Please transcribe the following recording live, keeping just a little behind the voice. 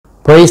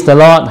Praise the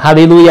Lord.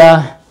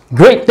 Hallelujah.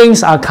 Great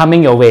things are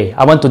coming your way.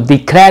 I want to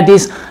declare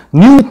this.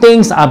 New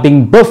things are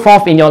being birthed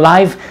forth in your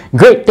life.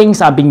 Great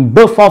things are being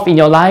birthed forth in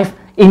your life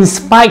in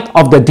spite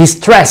of the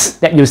distress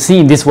that you see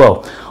in this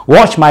world.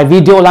 Watch my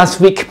video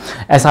last week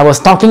as I was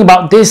talking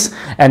about this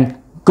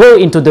and go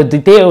into the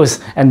details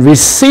and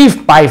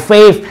receive by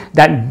faith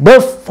that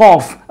birth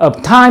forth, a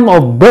time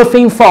of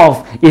birthing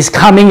forth is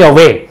coming your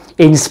way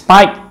in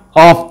spite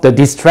of the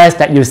distress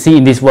that you see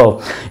in this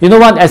world. You know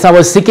what? As I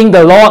was seeking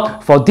the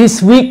Lord for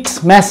this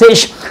week's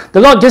message, the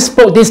Lord just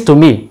spoke this to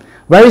me.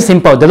 Very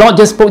simple. The Lord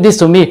just spoke this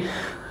to me.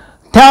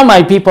 Tell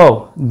my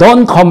people,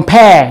 don't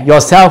compare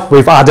yourself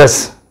with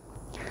others.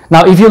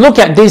 Now, if you look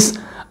at this,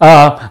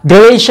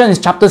 Galatians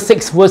chapter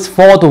 6, verse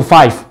 4 to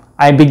 5,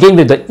 I begin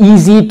with the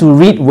easy to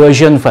read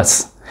version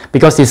first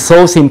because it's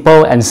so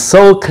simple and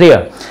so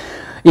clear.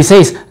 It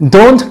says,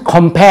 don't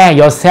compare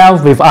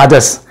yourself with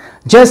others.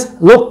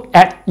 Just look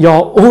at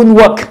your own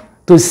work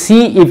to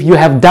see if you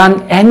have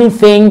done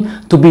anything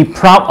to be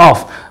proud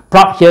of.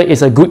 Proud here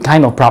is a good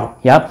kind of proud.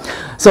 Yeah.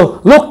 So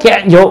look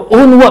at your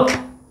own work,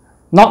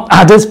 not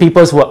others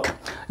people's work.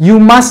 You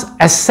must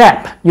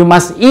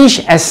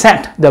each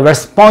accept the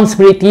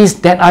responsibilities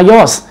that are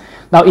yours.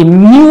 Now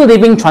in New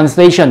Living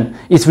Translation,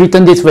 it's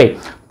written this way.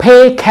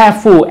 Pay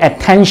careful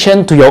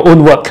attention to your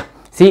own work.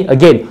 See,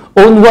 again,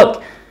 own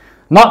work.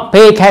 Not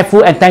pay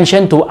careful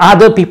attention to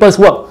other people's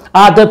work,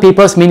 other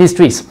people's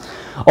ministries,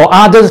 or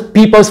other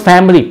people's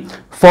family.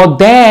 For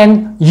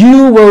then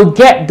you will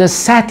get the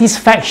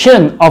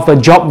satisfaction of a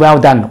job well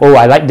done. Oh,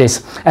 I like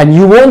this. And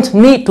you won't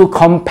need to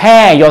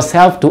compare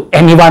yourself to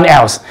anyone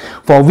else.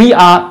 For we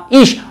are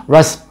each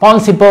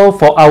responsible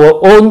for our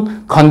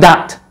own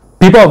conduct.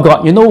 People of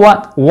God, you know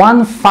what?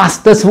 One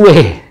fastest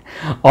way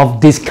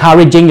of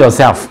discouraging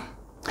yourself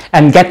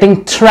and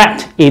getting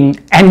trapped in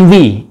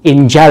envy,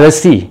 in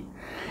jealousy,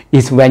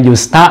 is when you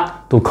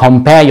start to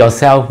compare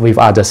yourself with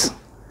others.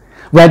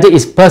 Whether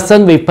it's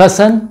person with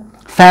person,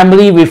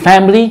 family with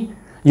family,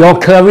 your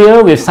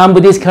career with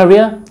somebody's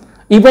career,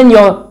 even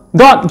your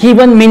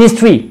God-given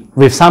ministry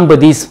with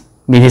somebody's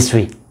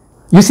ministry.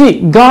 You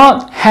see,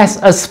 God has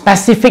a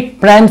specific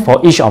plan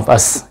for each of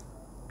us.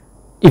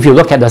 If you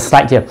look at the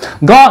slide here,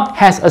 God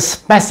has a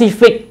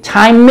specific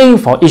timing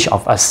for each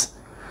of us.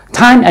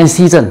 Time and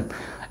season.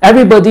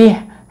 Everybody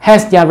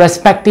has their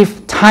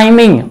respective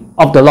timing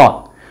of the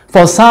Lord.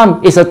 For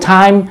some, it's a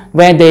time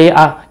where they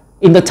are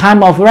in the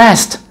time of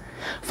rest.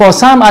 For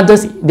some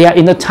others, they are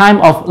in the time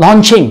of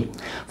launching.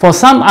 For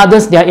some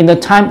others, they are in the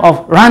time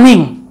of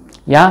running.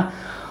 Yeah.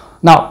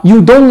 Now,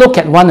 you don't look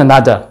at one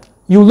another.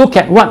 You look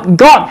at what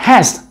God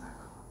has.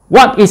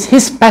 What is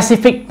His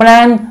specific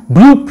plan,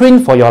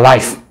 blueprint for your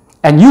life.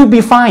 And you'll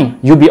be fine.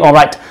 You'll be all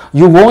right.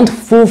 You won't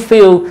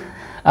fulfill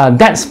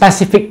that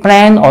specific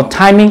plan or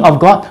timing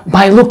of God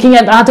by looking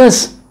at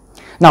others.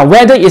 Now,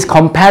 whether it's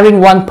comparing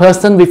one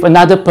person with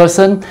another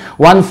person,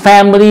 one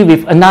family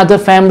with another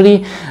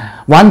family,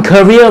 one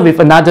career with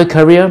another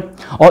career,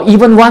 or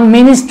even one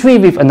ministry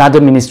with another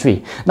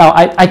ministry. Now,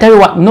 I tell you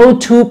what, no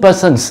two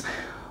persons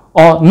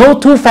or no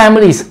two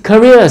families,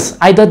 careers,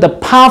 either the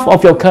path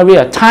of your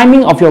career,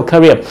 timing of your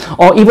career,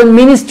 or even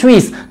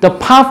ministries, the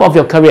path of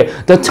your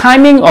career, the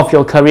timing of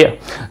your career,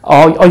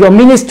 or your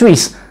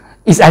ministries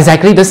is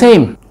exactly the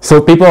same. So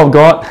people of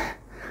God,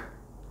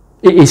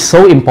 it is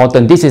so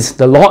important. This is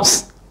the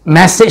Lord's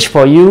message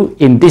for you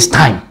in this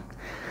time.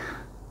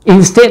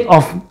 Instead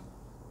of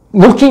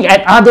looking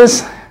at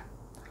others,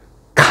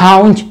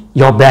 count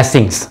your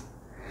blessings.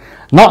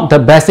 Not the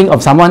blessing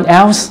of someone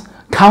else,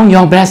 count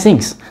your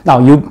blessings. Now,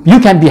 you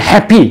can be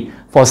happy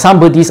for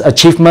somebody's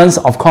achievements,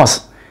 of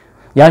course.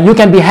 Yeah, you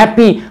can be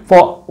happy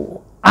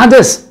for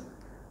others.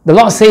 The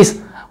Lord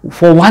says,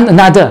 for one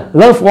another,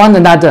 love one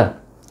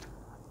another.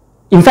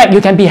 In fact,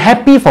 you can be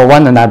happy for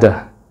one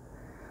another.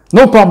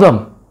 No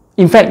problem.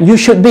 In fact, you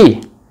should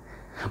be.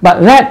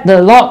 But let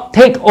the Lord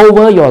take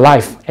over your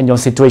life and your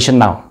situation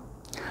now.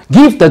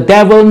 Give the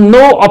devil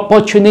no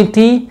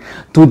opportunity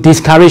to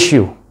discourage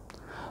you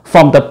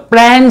from the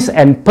plans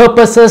and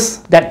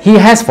purposes that he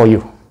has for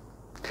you.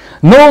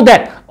 Know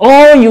that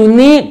all you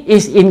need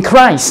is in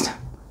Christ.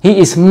 He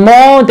is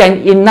more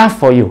than enough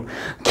for you.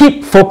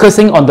 Keep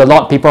focusing on the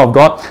Lord, people of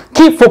God.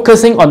 Keep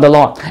focusing on the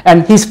Lord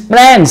and His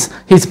plans,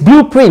 His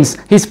blueprints,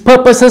 His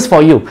purposes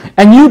for you.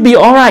 And you'll be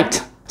all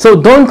right.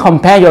 So don't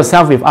compare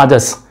yourself with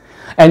others.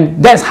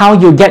 And that's how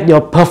you get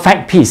your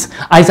perfect peace.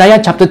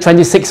 Isaiah chapter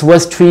 26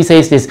 verse 3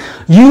 says this.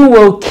 You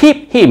will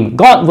keep him.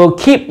 God will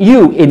keep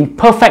you in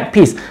perfect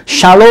peace.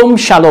 Shalom,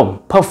 shalom.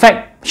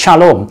 Perfect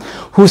shalom.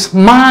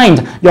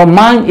 Your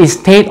mind is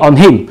stayed on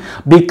Him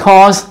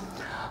because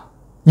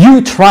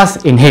you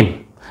trust in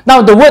Him.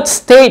 Now the word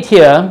stayed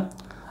here,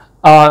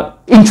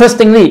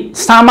 interestingly,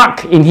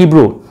 samak in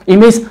Hebrew. It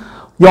means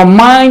your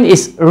mind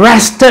is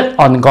rested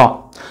on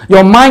God.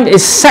 Your mind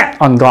is set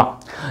on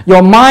God.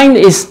 Your mind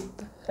is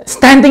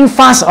standing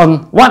fast on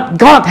what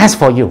God has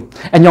for you.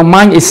 And your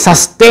mind is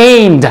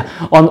sustained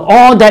on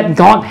all that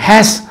God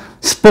has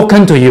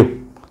spoken to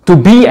you, to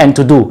be and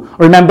to do.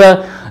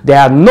 Remember, there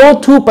are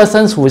no two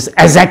persons who is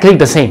exactly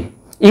the same.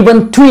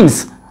 Even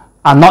twins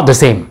are not the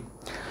same.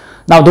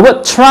 Now, the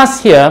word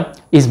trust here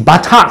is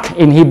batak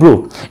in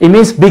Hebrew. It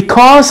means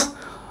because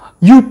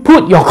you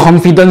put your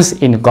confidence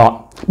in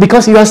God,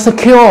 because you are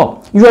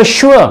secure, you are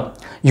sure,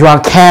 you are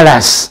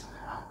careless.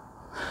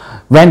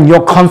 When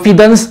your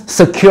confidence,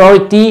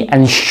 security,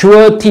 and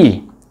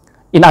surety,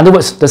 in other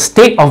words, the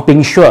state of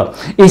being sure,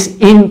 is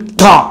in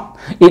God,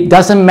 it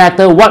doesn't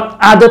matter what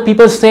other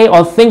people say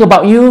or think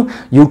about you,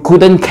 you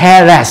couldn't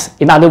care less.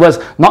 In other words,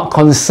 not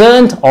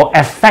concerned or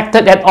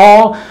affected at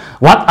all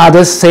what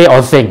others say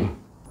or think.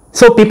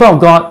 So people of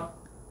God,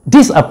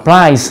 this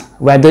applies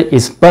whether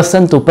it's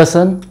person to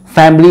person,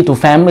 family to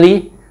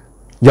family,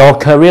 your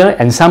career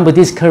and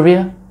somebody's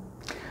career,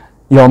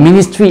 your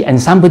ministry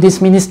and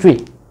somebody's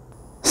ministry.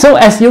 So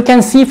as you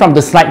can see from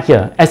the slide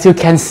here, as you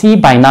can see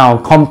by now,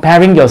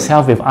 comparing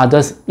yourself with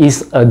others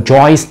is a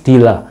joy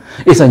stealer.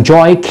 It's a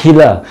joy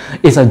killer.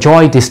 It's a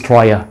joy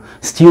destroyer.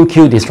 Steal,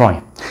 kill,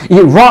 destroy.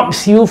 It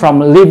robs you from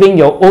living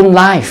your own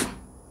life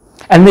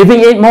and living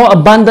it more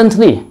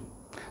abundantly.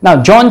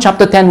 Now, John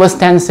chapter 10 verse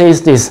 10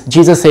 says this.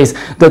 Jesus says,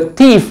 "The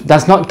thief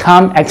does not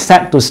come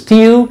except to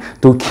steal,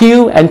 to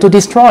kill, and to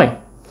destroy.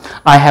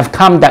 I have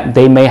come that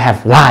they may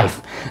have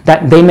life,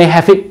 that they may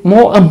have it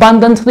more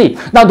abundantly."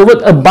 Now, the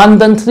word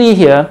abundantly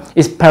here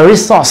is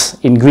perissos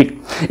in Greek.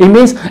 It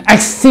means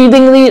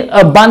exceedingly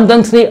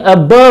abundantly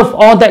above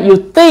all that you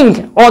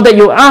think, all that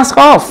you ask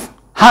of.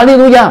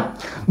 Hallelujah.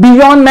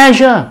 Beyond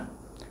measure.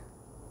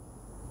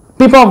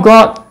 People of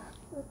God,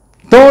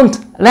 don't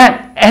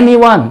let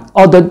anyone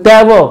or the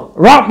devil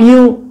rob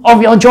you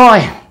of your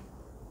joy.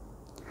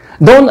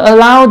 Don't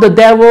allow the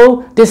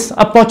devil this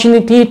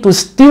opportunity to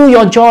steal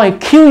your joy,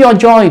 kill your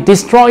joy,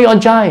 destroy your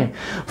joy.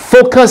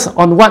 Focus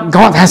on what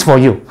God has for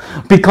you.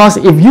 Because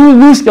if you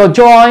lose your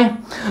joy,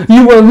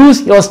 you will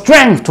lose your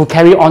strength to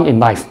carry on in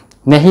life.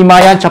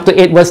 Nehemiah chapter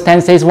 8 verse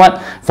 10 says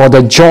what? "For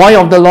the joy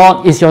of the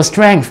Lord is your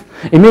strength."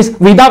 It means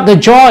without the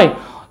joy,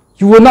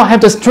 you will not have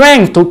the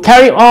strength to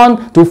carry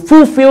on, to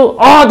fulfill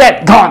all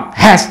that God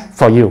has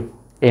for you.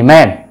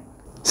 Amen.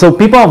 So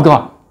people of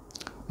God,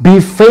 be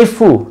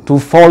faithful to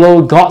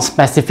follow God's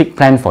specific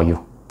plan for you.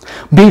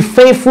 Be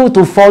faithful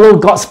to follow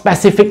God's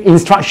specific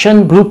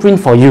instruction, blueprint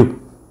for you.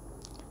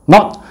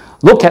 Not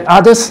look at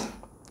others,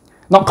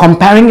 not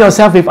comparing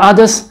yourself with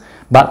others,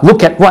 but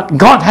look at what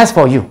God has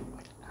for you.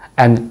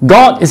 And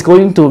God is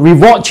going to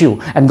reward you,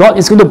 and God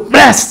is going to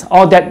bless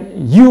all that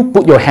you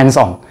put your hands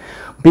on.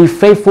 Be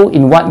faithful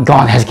in what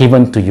God has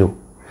given to you.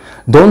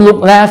 Don't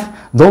look left,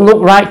 don't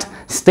look right.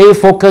 Stay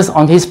focused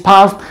on His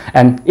path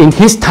and in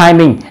His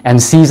timing and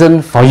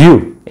season for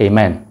you.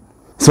 Amen.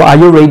 So are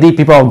you ready,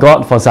 people of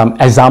God, for some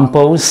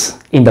examples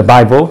in the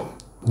Bible?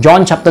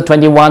 John chapter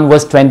 21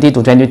 verse 20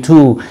 to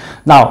 22.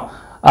 Now,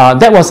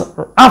 that was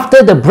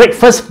after the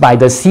breakfast by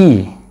the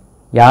sea.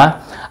 Yeah.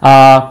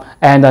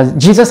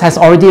 Jesus has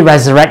already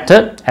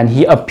resurrected and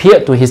He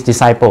appeared to His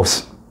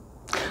disciples.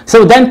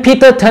 So then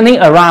Peter, turning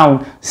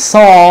around,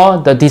 saw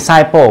the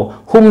disciple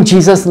whom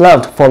Jesus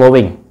loved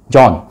following,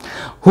 John,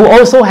 who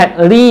also had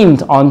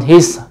leaned on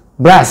his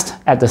breast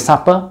at the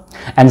supper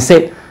and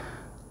said,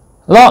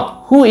 "Lord,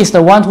 who is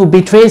the one who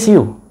betrays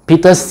you?"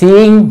 Peter,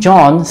 seeing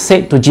John,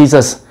 said to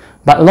Jesus,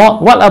 "But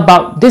Lord, what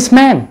about this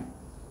man?"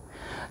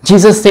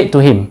 Jesus said to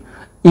him,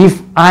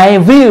 "If I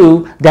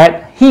will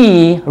that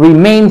he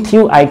remain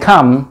till I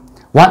come,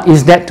 what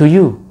is that to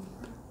you?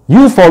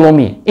 You follow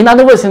me." In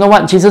other words, you know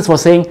what Jesus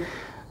was saying?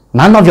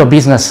 None of your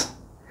business.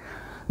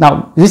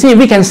 Now, you see,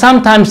 we can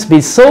sometimes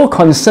be so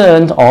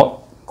concerned or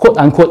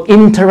quote-unquote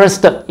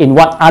interested in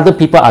what other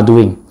people are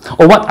doing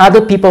or what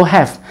other people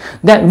have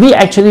that we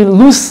actually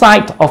lose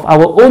sight of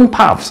our own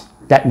paths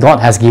that God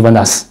has given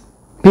us.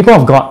 People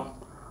of God,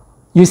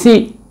 you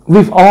see,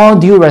 with all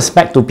due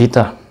respect to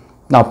Peter,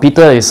 now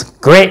Peter is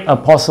great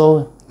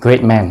apostle,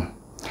 great man.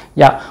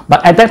 Yeah,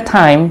 but at that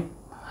time,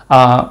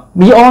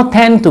 we all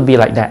tend to be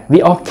like that.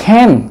 We all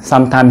can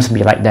sometimes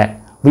be like that.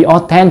 We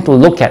all tend to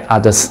look at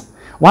others.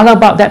 What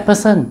about that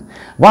person?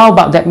 What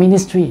about that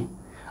ministry?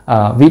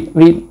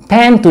 We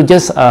tend to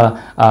just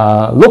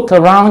look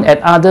around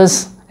at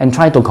others and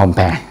try to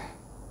compare.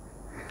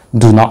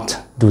 Do not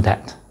do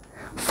that.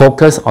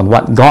 Focus on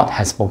what God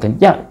has spoken.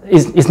 Yeah,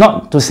 it's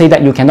not to say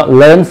that you cannot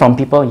learn from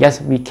people.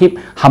 Yes, we keep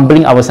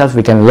humbling ourselves.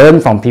 We can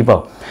learn from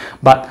people.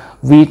 But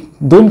we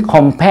don't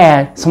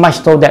compare so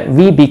much so that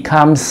we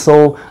become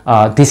so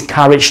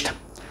discouraged.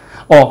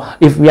 Or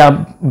if we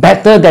are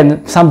better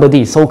than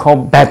somebody,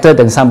 so-called better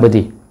than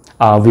somebody,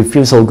 we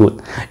feel so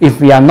good.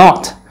 If we are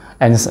not,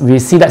 and we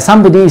see that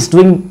somebody is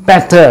doing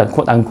better,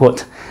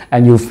 quote-unquote,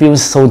 and you feel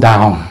so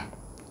down.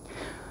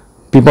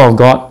 People of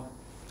God,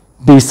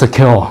 be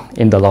secure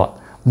in the Lord.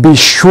 Be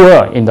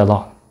sure in the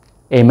Lord.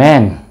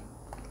 Amen.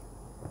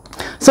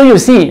 So you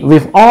see,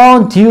 with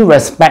all due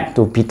respect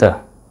to Peter,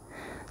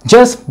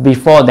 just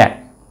before that,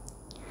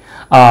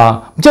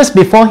 just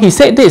before he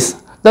said this,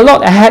 the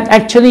Lord had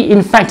actually,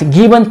 in fact,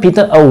 given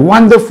Peter a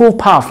wonderful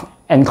path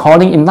and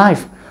calling in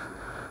life.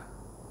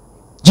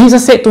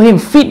 Jesus said to him,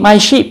 "Feed my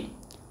sheep.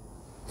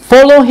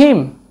 Follow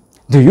him.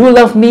 Do you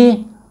love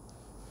me?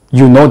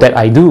 You know that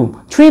I do."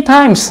 3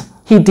 times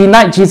he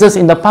denied Jesus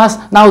in the past.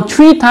 Now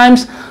 3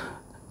 times,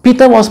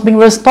 Peter was being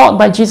restored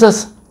by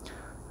Jesus.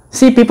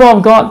 See, people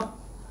of God,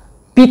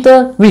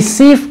 Peter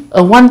received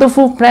a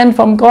wonderful plan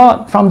from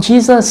God, from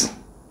Jesus.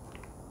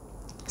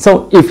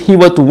 So if he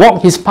were to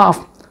walk his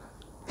path,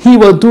 he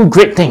will do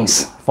great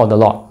things for the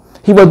Lord.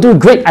 He will do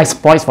great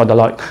exploits for the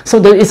Lord. So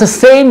there is the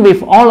same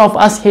with all of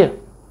us here.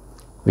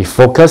 We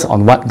focus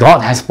on what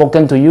God has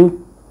spoken to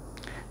you.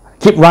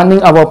 Keep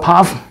running our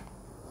path.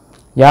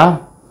 Yeah.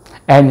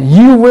 And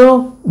you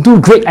will do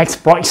great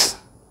exploits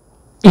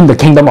in the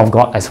kingdom of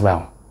God as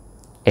well.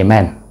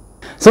 Amen.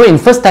 So in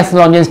 1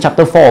 Thessalonians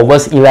chapter 4,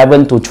 verse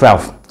 11 to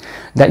 12,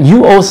 that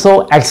you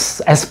also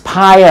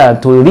aspire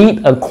to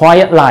lead a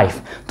quiet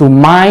life, to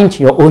mind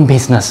your own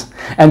business,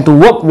 and to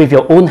work with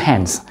your own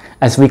hands,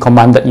 as we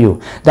commanded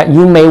you, that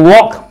you may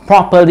walk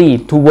properly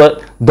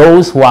toward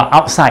those who are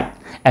outside,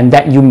 and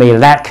that you may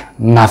lack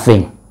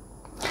nothing.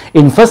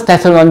 In 1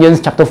 Thessalonians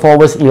chapter 4,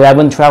 verse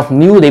 11-12,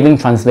 New Living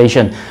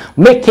Translation,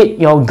 make it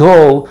your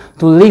goal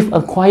to live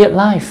a quiet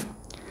life,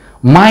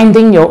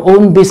 minding your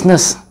own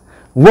business,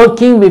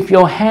 working with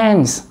your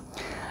hands,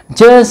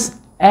 just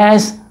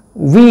as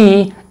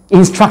we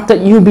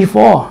instructed you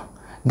before.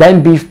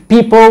 Then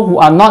people who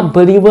are not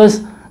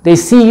believers, they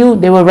see you,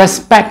 they will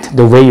respect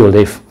the way you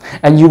live,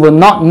 and you will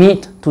not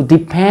need to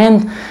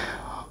depend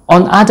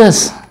on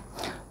others.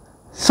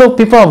 So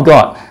people of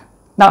God,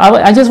 now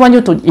I just want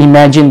you to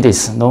imagine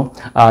this.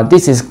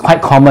 This is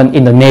quite common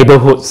in the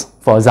neighborhoods,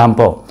 for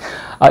example.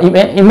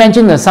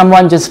 Imagine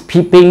someone just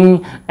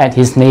peeping at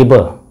his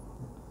neighbor.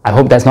 I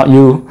hope that's not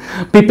you.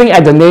 Peeping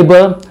at the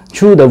neighbor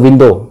through the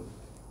window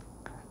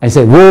and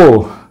say,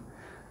 whoa,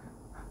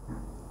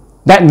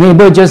 that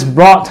neighbor just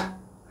brought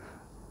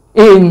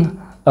in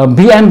a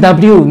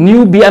BMW,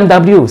 new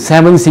BMW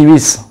 7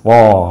 Series.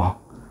 Wow.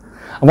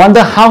 I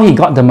wonder how he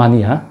got the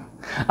money. Huh?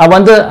 I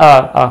wonder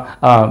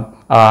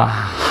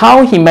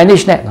how he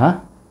managed that.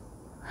 Huh?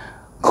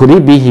 Could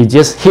it be he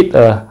just hit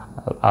a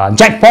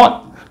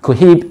jackpot?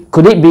 Could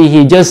it be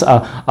he just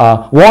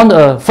won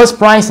a first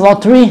prize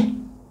lottery?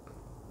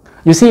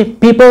 You see,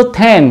 people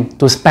tend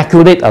to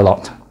speculate a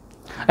lot.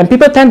 And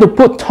people tend to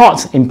put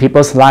thoughts in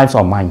people's lives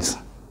or minds.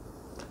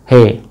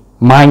 Hey,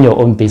 mind your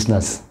own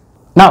business.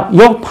 Now,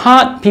 your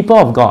part, people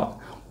of God,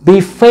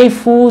 be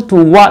faithful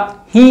to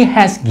what He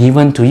has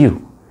given to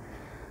you.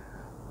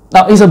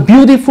 Now, it's a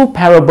beautiful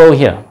parable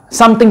here,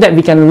 something that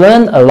we can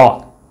learn a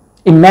lot.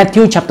 In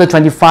Matthew chapter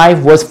 25,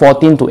 verse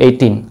 14 to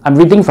 18, I'm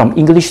reading from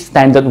English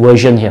Standard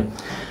Version here.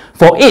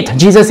 For it,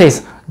 Jesus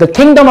says, the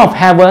kingdom of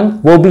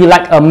heaven will be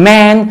like a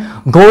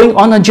man going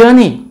on a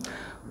journey,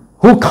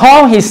 who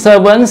called his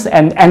servants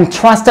and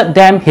entrusted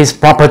them his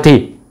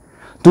property.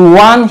 To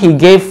one he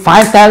gave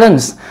 5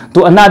 talents,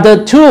 to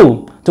another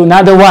 2, to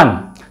another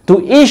 1,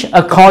 to each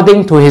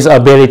according to his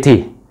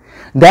ability.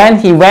 Then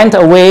he went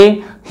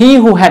away. He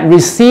who had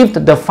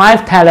received the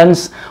 5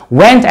 talents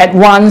went at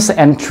once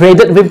and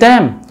traded with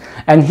them,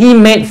 and he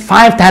made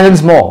 5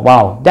 talents more.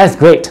 Wow, that's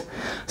great.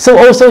 So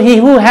also he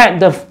who had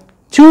the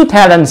 2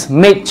 talents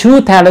made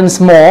 2 talents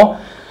more,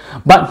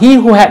 but he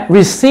who had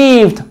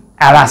received,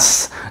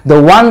 alas,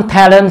 the 1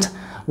 talent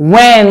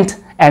went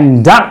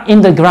and dug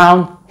in the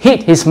ground,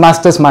 hid his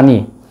master's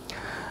money.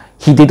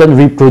 He didn't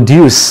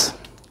reproduce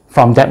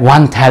from that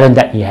 1 talent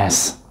that he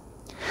has.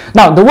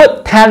 Now, the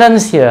word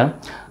talents here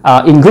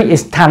in Greek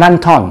is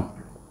talenton.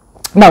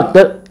 Now,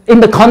 in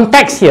the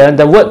context here,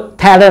 the word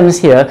talents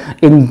here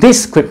in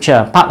this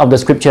scripture, part of the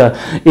scripture,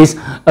 is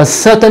a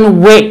certain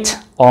weight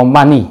or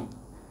money,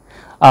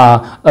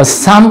 a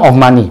sum of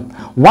money.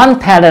 1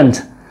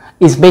 talent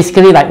is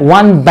basically like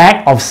 1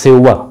 bag of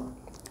silver,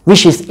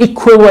 which is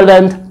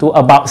equivalent to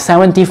about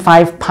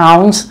 75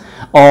 pounds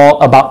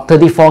or about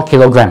 34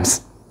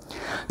 kilograms.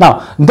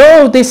 Now,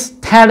 though this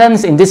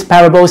talents in this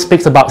parable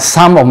speaks about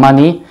sum of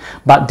money,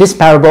 but this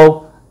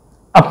parable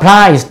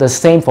applies the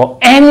same for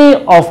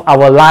any of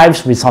our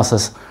life's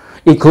resources.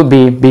 It could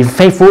be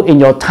faithful in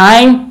your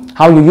time,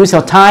 how you use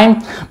your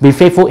time, be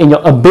faithful in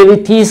your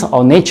abilities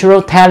or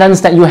natural talents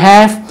that you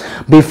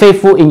have, be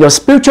faithful in your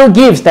spiritual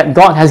gifts that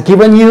God has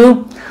given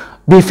you,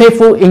 be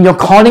faithful in your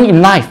calling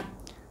in life.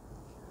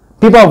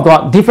 People of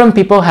God, different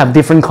people have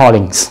different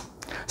callings.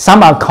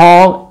 Some are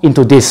called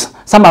into this.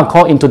 Some are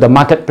called into the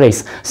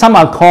marketplace. Some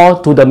are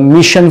called to the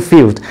mission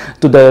field,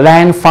 to the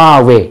land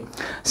far away.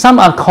 Some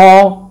are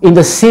called in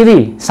the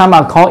city. Some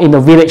are called in the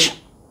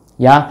village.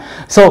 Yeah.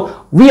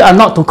 So we are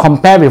not to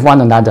compare with one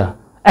another.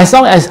 As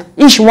long as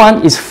each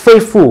one is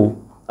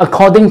faithful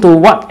according to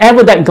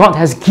whatever that God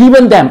has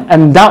given them,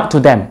 endowed to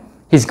them,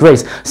 His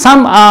grace.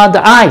 Some are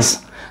the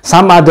eyes.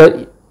 Some are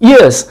the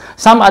ears.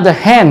 Some are the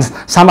hands.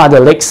 Some are the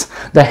legs.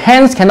 The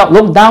hands cannot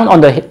look down on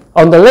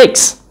the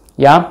legs.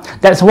 Yeah,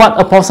 that's what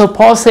Apostle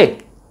Paul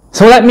said.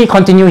 So let me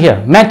continue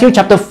here. Matthew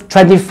chapter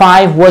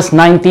 25, verse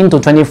 19 to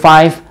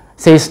 25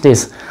 says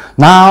this.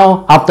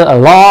 Now, after a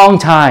long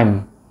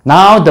time,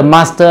 now the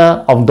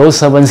master of those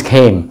servants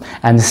came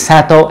and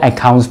settled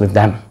accounts with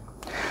them.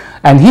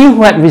 And he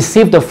who had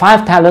received the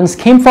 5 talents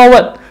came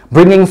forward,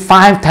 bringing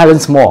 5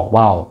 talents more.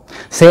 Wow.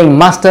 Saying,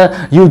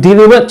 Master, you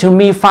delivered to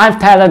me 5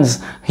 talents.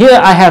 Here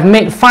I have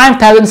made 5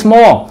 talents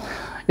more.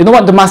 You know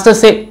what the master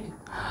said?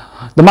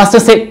 The master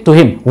said to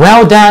him,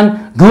 well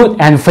done, good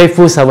and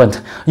faithful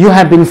servant. You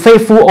have been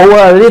faithful over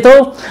a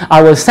little.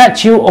 I will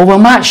set you over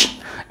much.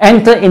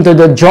 Enter into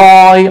the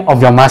joy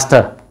of your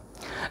master.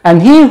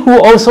 And he who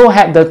also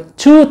had the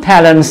 2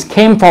 talents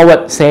came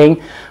forward,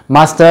 saying,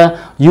 Master,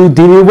 you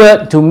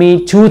delivered to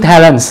me 2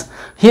 talents.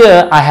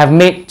 Here I have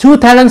made 2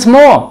 talents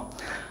more.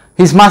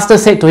 His master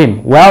said to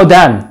him, well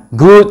done,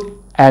 good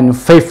and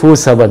faithful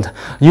servant.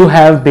 You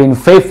have been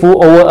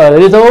faithful over a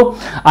little.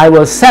 I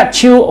will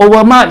set you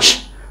over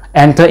much.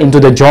 Enter into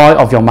the joy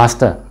of your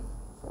master.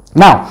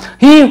 Now,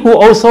 he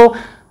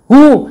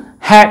who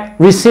had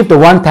received the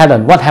 1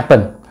 talent, what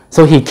happened?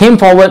 So he came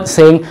forward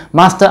saying,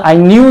 Master, I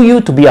knew you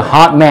to be a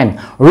hard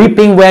man,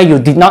 reaping where you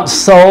did not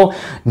sow,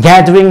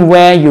 gathering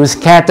where you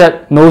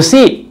scattered no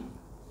seed.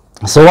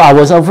 So I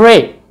was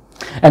afraid,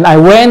 and I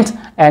went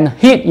and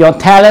hid your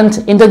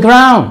talent in the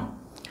ground.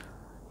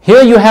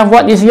 Here you have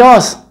what is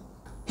yours.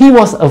 He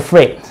was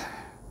afraid.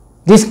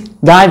 This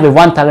guy with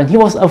 1 talent, he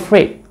was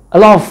afraid. A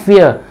lot of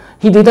fear.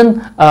 He didn't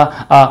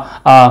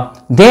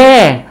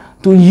dare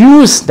to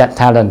use that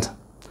talent.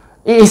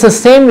 It is the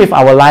same with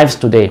our lives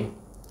today.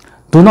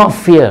 Do not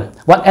fear.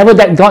 Whatever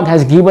that God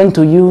has given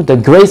to you, the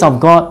grace of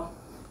God,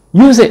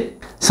 use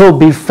it. So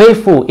be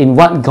faithful in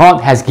what God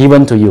has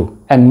given to you,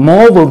 and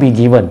more will be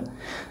given.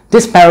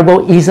 This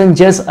parable isn't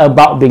just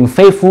about being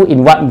faithful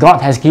in what God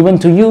has given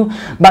to you,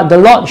 but the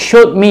Lord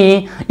showed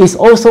me it's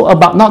also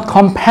about not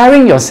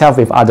comparing yourself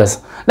with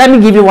others. Let me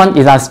give you one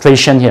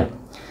illustration here.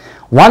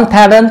 1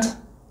 talent,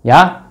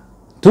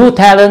 2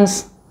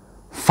 talents,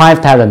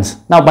 5 talents.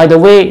 Now, by the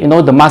way,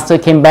 the master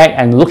came back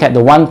and looked at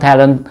the 1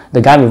 talent,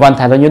 the guy with 1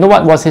 talent. You know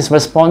what was his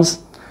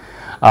response?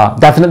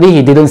 Definitely,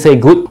 he didn't say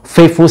good,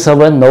 faithful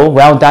servant. No,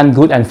 well done,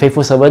 good and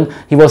faithful servant.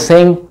 He was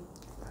saying,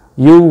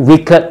 you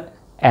wicked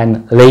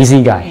and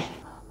lazy guy.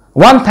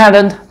 1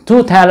 talent,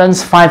 2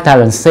 talents, 5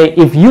 talents. Say,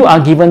 if you are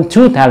given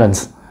 2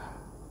 talents,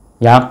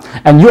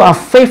 and you are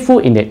faithful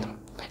in it,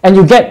 and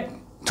you get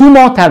 2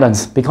 more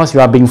talents because you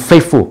are being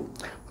faithful.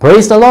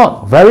 Praise the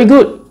Lord, very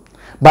good.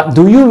 But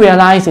do you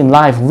realize in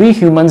life, we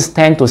humans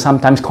tend to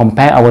sometimes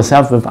compare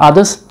ourselves with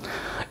others?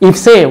 If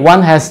say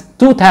one has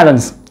 2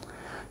 talents,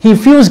 he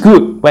feels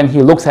good when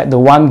he looks at the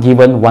one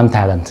given 1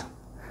 talent.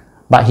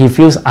 But he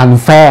feels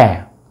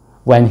unfair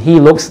when he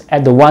looks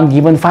at the one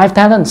given 5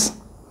 talents.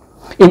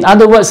 In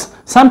other words,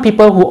 some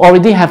people who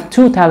already have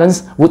 2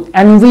 talents would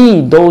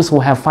envy those who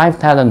have 5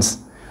 talents.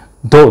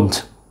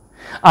 Don't.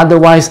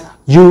 Otherwise,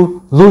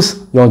 you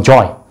lose your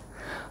joy.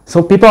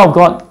 So people of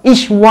God,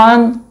 each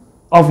one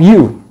of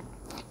you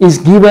is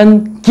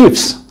given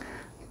gifts,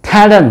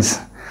 talents,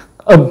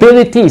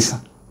 abilities,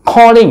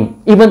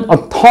 calling, even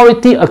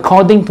authority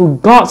according to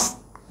God's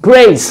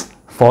grace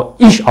for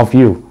each of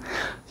you.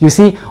 You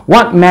see,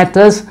 what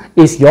matters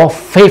is your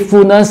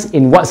faithfulness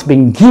in what's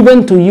been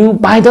given to you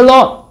by the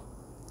Lord.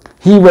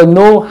 He will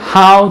know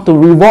how to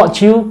reward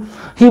you.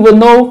 He will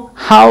know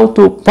how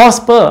to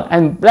prosper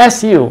and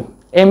bless you.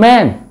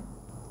 Amen.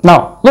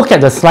 Now, look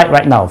at the slide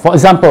right now. For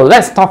example,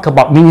 let's talk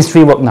about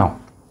ministry work now.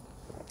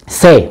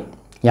 Say,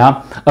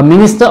 a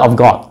minister of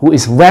God who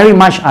is very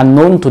much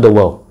unknown to the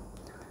world,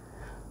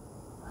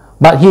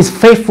 but he's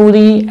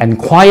faithfully and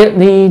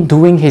quietly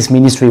doing his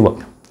ministry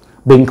work,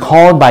 being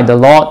called by the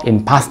Lord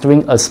in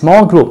pastoring a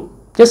small group,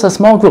 just a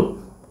small group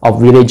of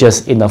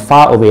villagers in a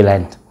faraway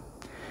land.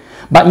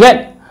 But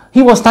yet,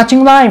 he was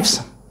touching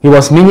lives. He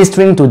was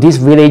ministering to these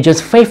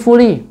villagers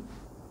faithfully.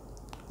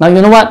 Now,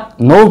 you know what?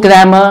 No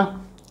glamour,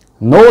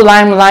 no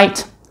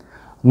limelight,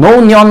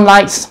 no neon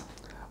lights,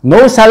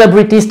 no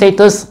celebrity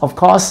status, of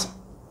course.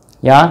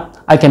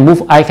 I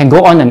can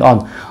go on and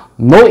on.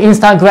 No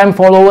Instagram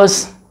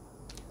followers.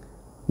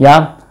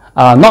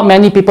 Not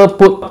many people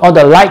put all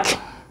the like,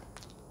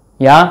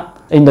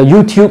 in the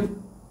YouTube,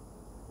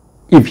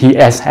 if he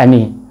has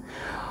any.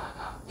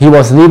 He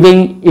was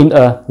living in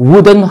a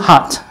wooden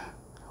hut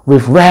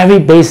with very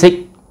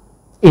basic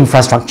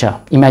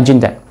infrastructure. Imagine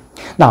that.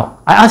 Now,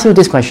 I ask you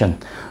this question.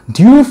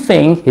 Do you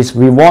think his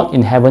reward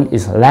in heaven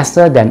is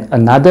lesser than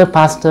another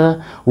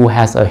pastor who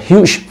has a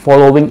huge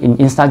following in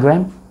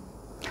Instagram?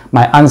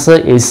 My answer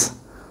is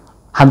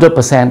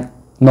 100%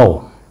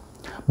 no.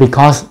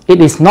 Because it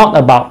is not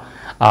about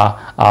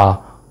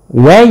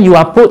where you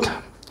are put.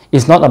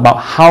 It's not about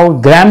how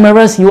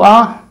glamorous you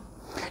are.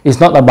 It's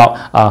not about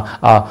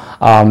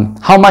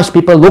how much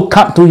people look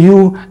up to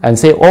you and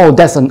say, oh,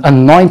 that's an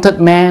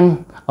anointed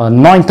man,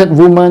 anointed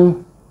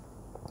woman.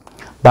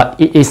 But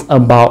it is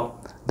about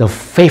the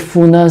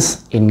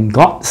faithfulness in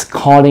God's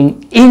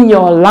calling in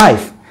your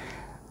life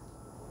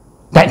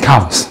that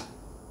counts.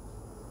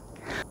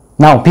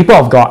 Now, people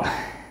of God,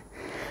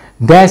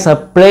 there's a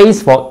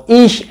place for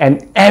each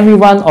and every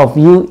one of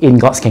you in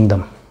God's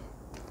kingdom.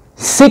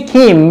 Seek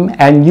Him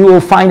and you will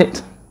find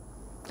it.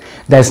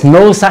 There's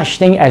no such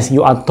thing as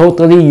you are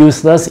totally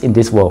useless in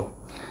this world.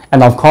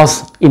 And of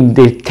course, in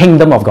the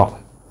kingdom of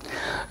God,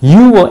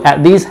 you will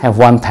at least have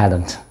 1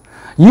 talent.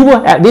 you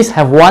will at least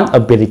have one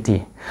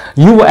ability.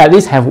 You will at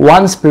least have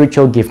one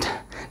spiritual gift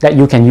that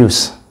you can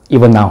use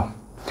even now.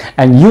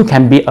 And you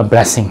can be a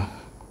blessing.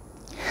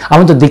 I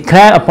want to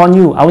declare upon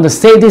you, I want to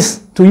say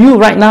this to you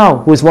right now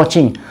who is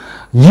watching.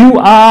 You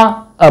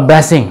are a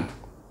blessing.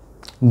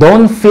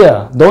 Don't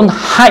fear. Don't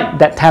hide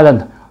that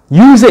talent.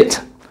 Use it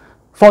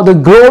for the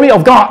glory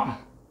of God.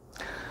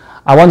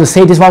 I want to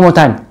say this one more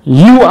time.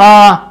 You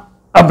are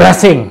a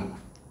blessing.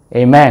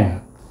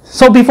 Amen.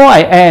 So before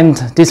I end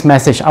this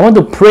message, I want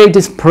to pray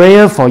this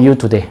prayer for you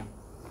today.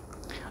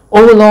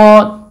 Oh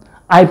Lord,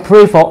 I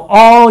pray for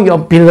all your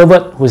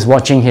beloved who is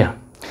watching here,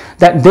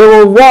 that they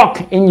will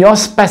walk in your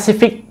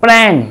specific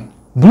plan,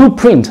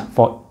 blueprint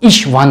for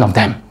each one of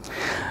them,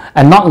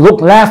 and not look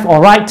left or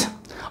right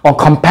or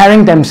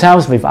comparing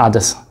themselves with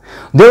others.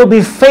 They will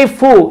be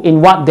faithful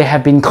in what they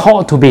have been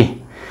called to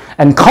be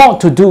and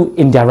called to do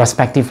in their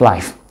respective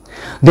life.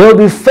 They will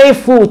be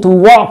faithful to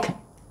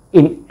walk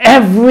in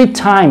every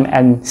time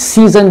and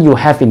season you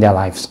have in their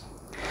lives.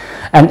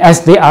 And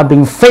as they are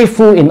being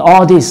faithful in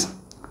all this,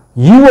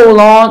 you, O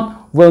Lord,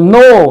 will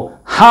know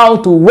how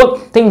to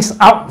work things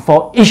out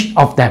for each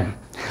of them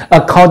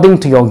according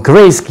to your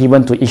grace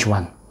given to each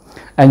one.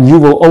 And you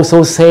will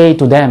also say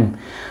to them,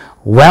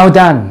 well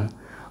done,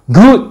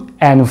 good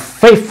and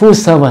faithful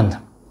servant.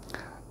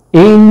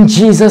 In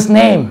Jesus'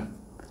 name,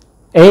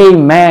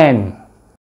 amen.